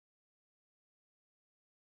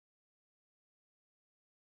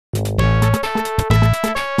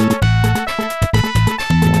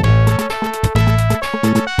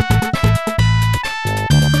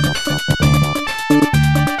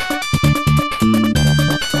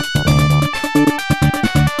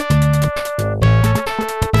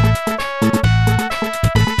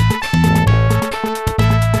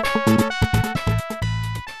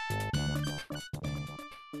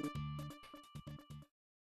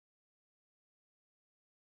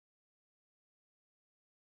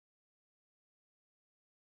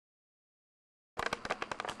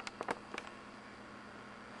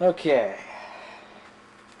Okay.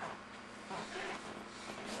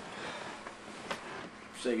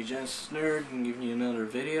 Sega Genesis Nerd, I'm giving you another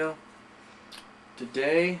video.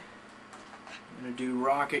 Today, I'm going to do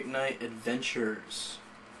Rocket Knight Adventures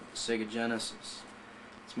for the Sega Genesis.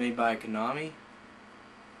 It's made by Konami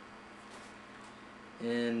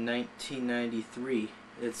in 1993.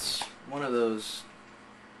 It's one of those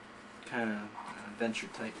kind of adventure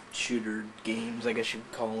type shooter games, I guess you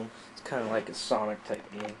could call them. It's kind of like a Sonic type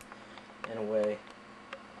game in a way.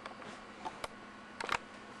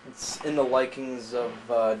 It's in the likings of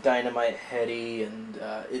Dynamite Headdy and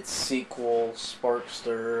its sequel,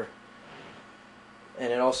 Sparkster,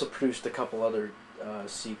 and it also produced a couple other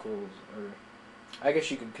sequels, or I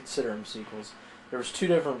guess you could consider them sequels. There was two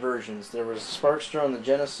different versions. There was Sparkster on the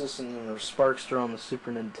Genesis, and then there was Sparkster on the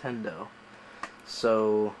Super Nintendo.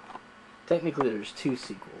 So technically there's two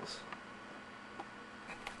sequels.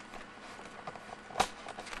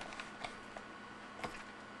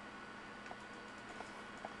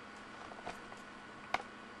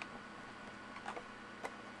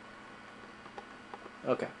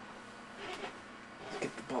 Okay. Let's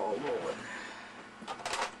get the ball rolling.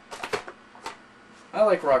 I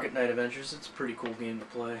like Rocket Knight Adventures. It's a pretty cool game to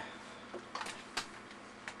play.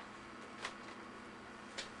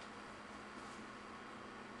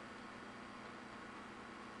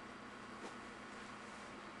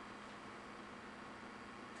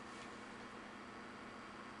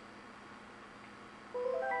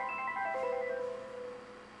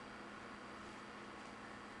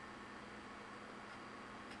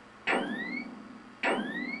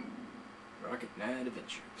 Rocket Knight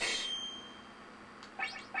Adventures.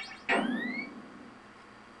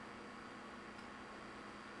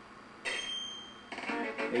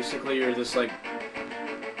 Basically, you're this, like,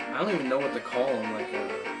 I don't even know what to call him,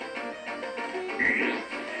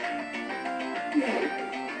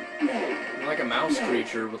 like a mouse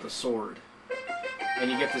creature with a sword. And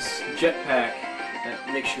you get this jetpack that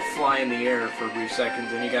makes you fly in the air for a few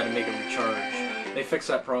seconds, and you gotta make it recharge. They fixed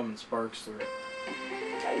that problem in Sparkster.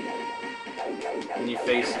 And you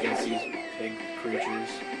face against these big creatures.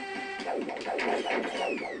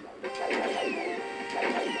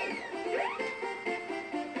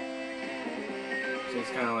 So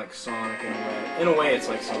it's kind of like Sonic in a way. In a way, it's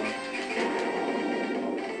like Sonic.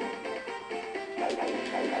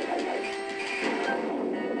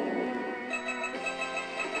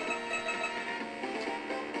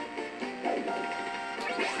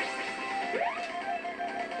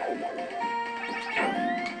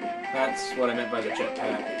 That's what I meant by the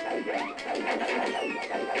jetpack.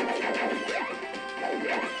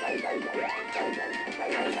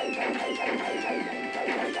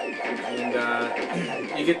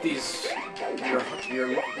 And you get these.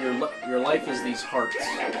 Your life is these hearts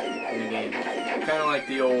in the game, kind of like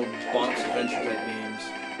the old box adventure type games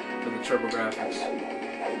for the TurboGrafx.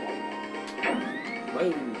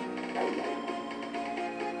 Whoa.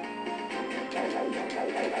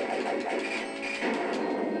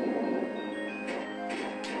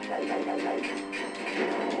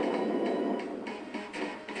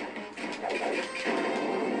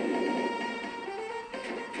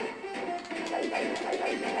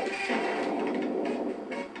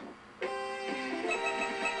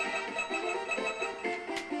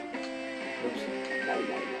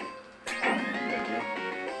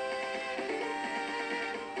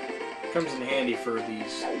 Comes in handy for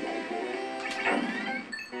these.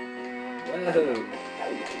 Whoa.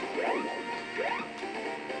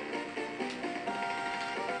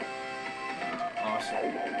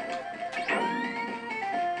 Awesome.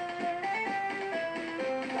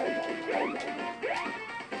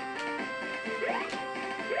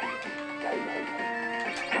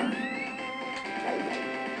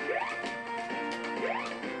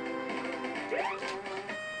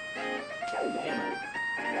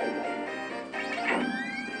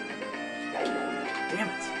 Damn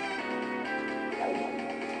it.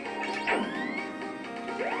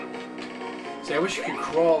 See, I wish you could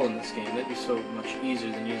crawl in this game. That'd be so much easier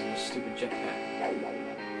than using a stupid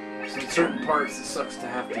jetpack. So in certain parts, it sucks to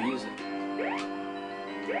have to use it.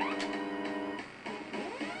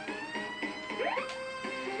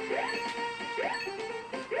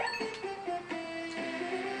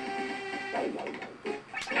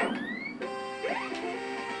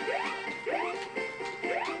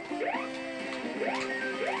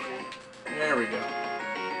 There we go.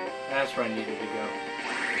 That's where I needed to go.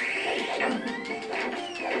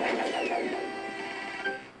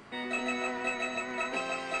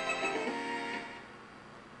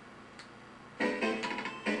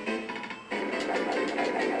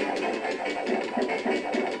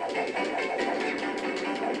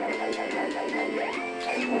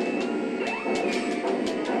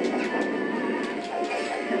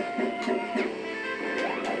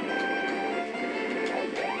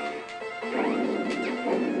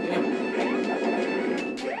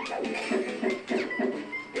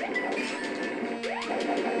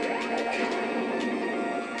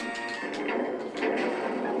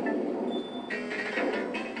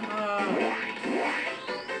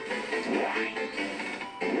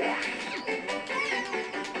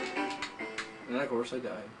 course I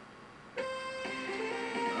died.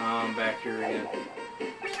 I'm back here again.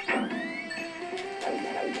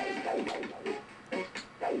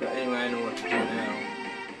 But anyway, I know what to do now.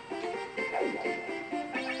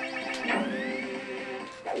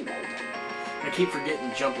 I keep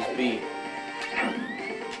forgetting jump is B.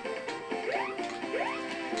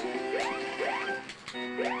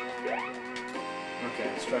 Okay,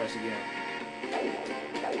 let's try this again.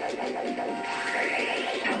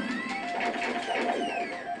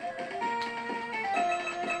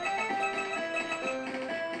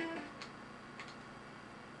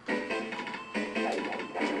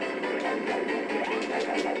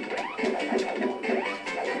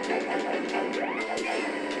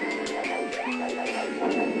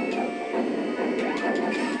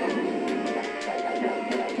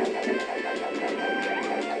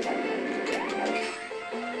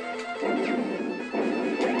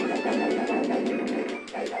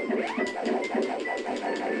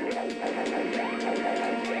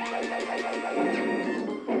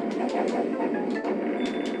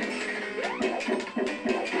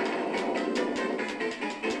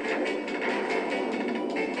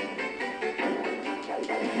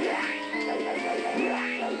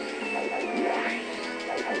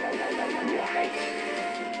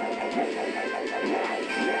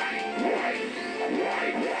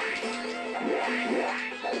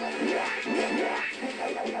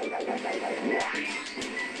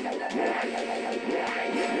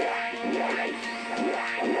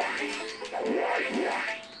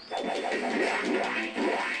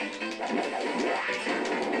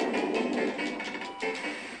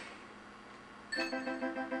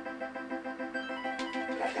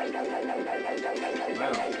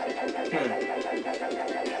 Wow.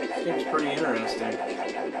 This game's pretty interesting.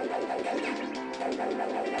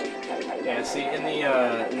 Yeah, see, in the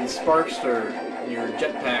Sparkster, your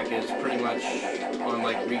jetpack is pretty much on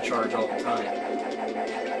like recharge all the time.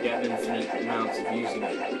 You have infinite amounts of using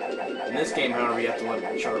it. In this game, however, you have to let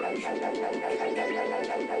it recharge.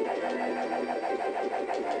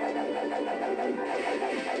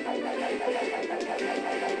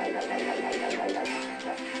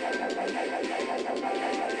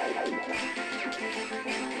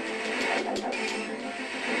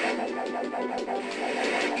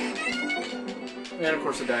 And of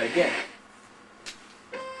course I died again.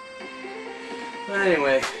 But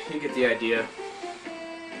anyway, you get the idea.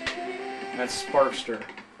 That's Sparkster.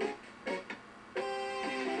 I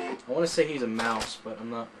want to say he's a mouse, but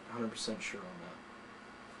I'm not 100% sure on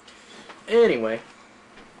that. Anyway,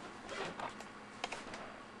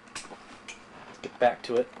 let's get back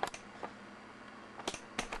to it.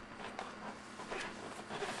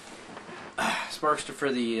 Sparkster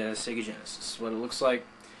for the Sega Genesis. What it looks like.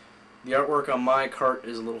 The artwork on my cart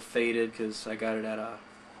is a little faded because I got it at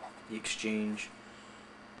the exchange.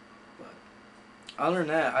 But other than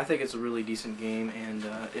that, I think it's a really decent game, and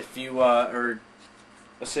if you are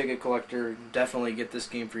a Sega collector, definitely get this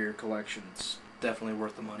game for your collection. It's definitely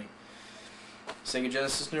worth the money. Sega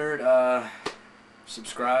Genesis Nerd,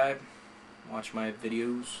 subscribe, watch my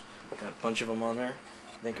videos. Got a bunch of them on there.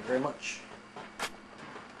 Thank you very much.